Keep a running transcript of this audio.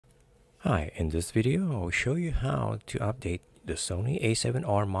Hi, in this video I'll show you how to update the Sony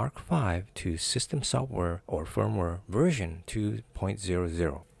A7R Mark V to system software or firmware version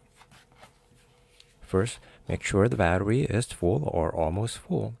 2.00. First, make sure the battery is full or almost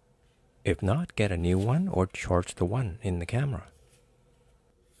full. If not, get a new one or charge the one in the camera.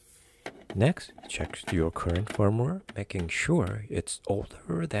 Next, check your current firmware, making sure it's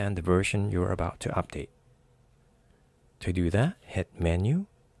older than the version you're about to update. To do that, hit Menu,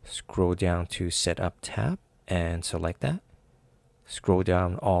 scroll down to Setup tab and select that. Scroll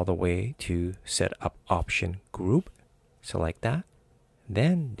down all the way to Setup option group, select that.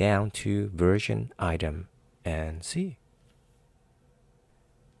 Then down to Version item and see.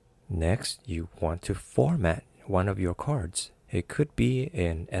 Next, you want to format one of your cards. It could be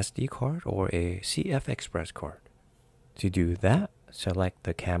an SD card or a CFexpress card. To do that, select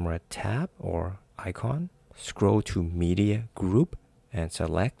the camera tab or icon, scroll to Media Group and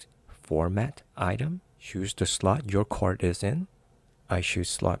select Format Item. Choose the slot your card is in. I choose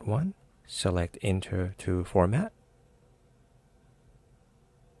slot 1. Select Enter to format.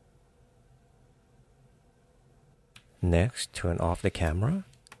 Next, turn off the camera.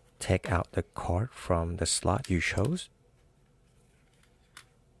 Take out the card from the slot you chose.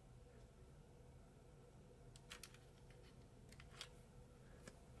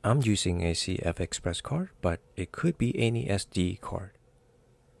 I'm using a CFexpress card, but it could be any SD card.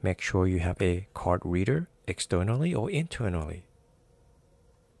 Make sure you have a card reader externally or internally.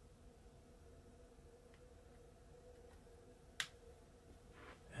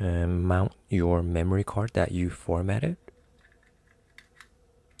 And mount your memory card that you formatted.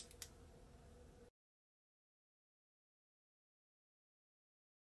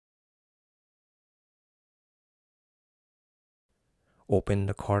 Open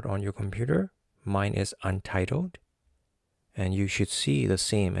the card on your computer. Mine is untitled, and you should see the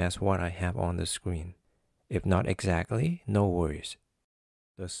same as what I have on the screen. If not exactly, no worries.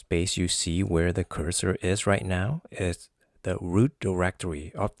 The space you see where the cursor is right now is the root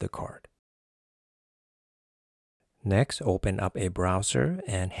directory of the card. Next, open up a browser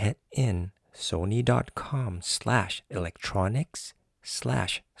and head in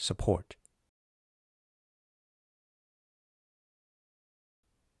sony.com/electronics/support.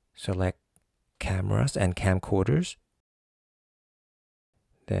 Select cameras and camcorders,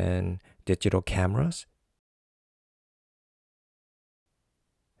 then digital cameras,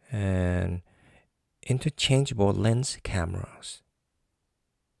 and interchangeable lens cameras,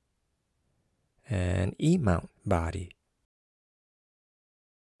 and E-mount body.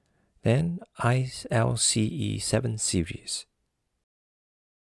 Then ILCE7 series.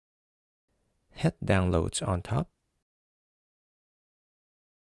 Hit Downloads on top.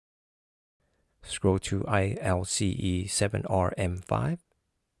 Scroll to ILCE7R-M5,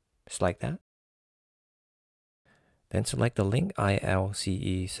 just like that. Then select the link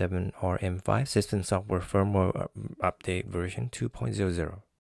ILCE7R-M5 System Software Firmware Update version 2.00.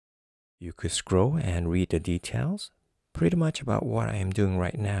 You could scroll and read the details, pretty much about what I am doing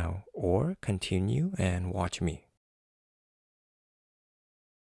right now, or continue and watch me.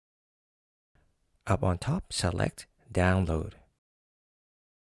 Up on top, select Download.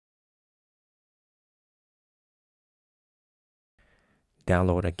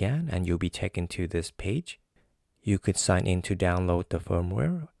 Download again and you'll be taken to this page. You could sign in to download the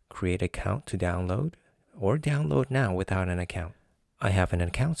firmware, create an account to download, or download now without an account. I have an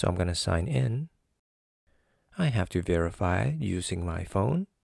account, so I'm going to sign in. I have to verify using my phone.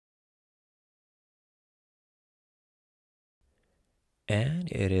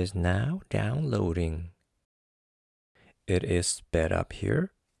 And it is now downloading. It is sped up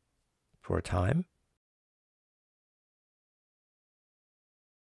here for a time.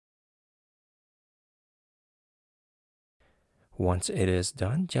 Once it is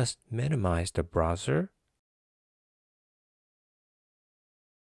done, just minimize the browser.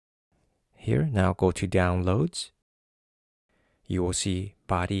 Here, now go to Downloads. You will see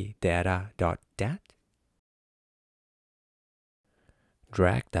bodydata.dat.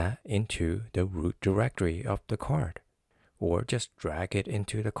 Drag that into the root directory of the card, or just drag it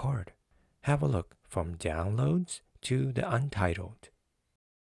into the card. Have a look from Downloads to the Untitled.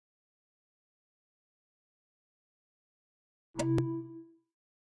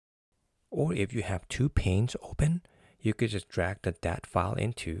 Or if you have two panes open, you could just drag the DAT file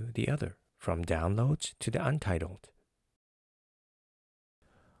into the other, from Downloads to the Untitled.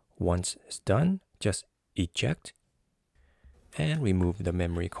 Once it's done, just eject and remove the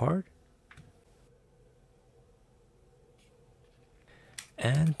memory card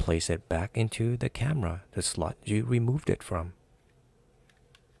and place it back into the camera, the slot you removed it from.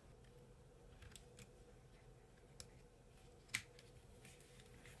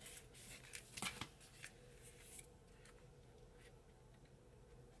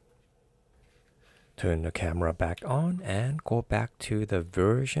 Turn the camera back on and go back to the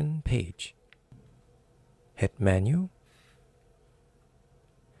version page. Hit Menu,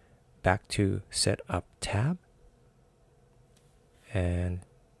 back to Setup tab, and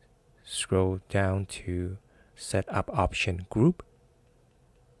scroll down to Setup Option Group,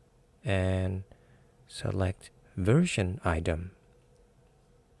 and select Version Item.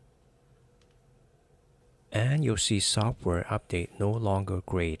 And you'll see Software Update no longer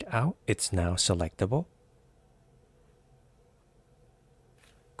grayed out. It's now selectable.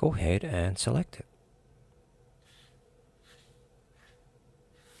 Go ahead and select it.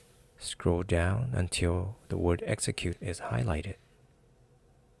 Scroll down until the word Execute is highlighted.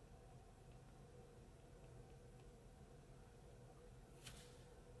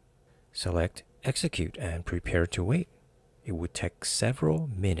 Select Execute and prepare to wait. It would take several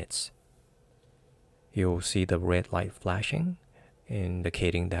minutes. You'll see the red light flashing,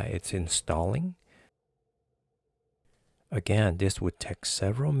 indicating that it's installing. Again, this would take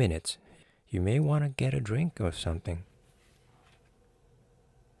several minutes. You may want to get a drink or something.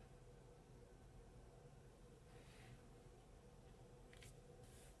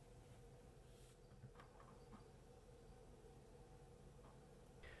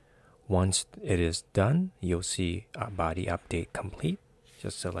 Once it is done, you'll see a body update complete.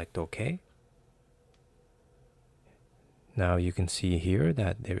 Just select OK. Now you can see here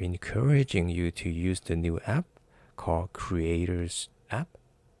that they're encouraging you to use the new app called Creators app.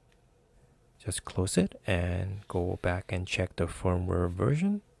 Just close it and go back and check the firmware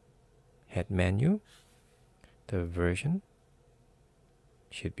version. Hit Menu. The version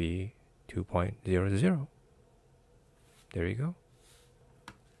should be 2.00. There you go.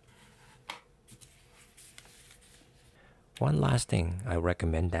 One last thing, I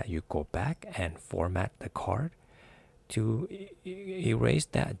recommend that you go back and format the card to erase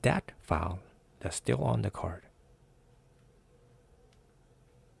that DAT file that's still on the card.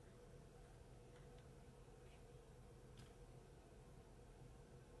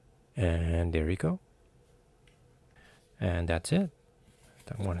 And there you go. And that's it.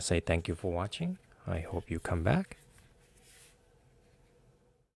 I want to say thank you for watching. I hope you come back.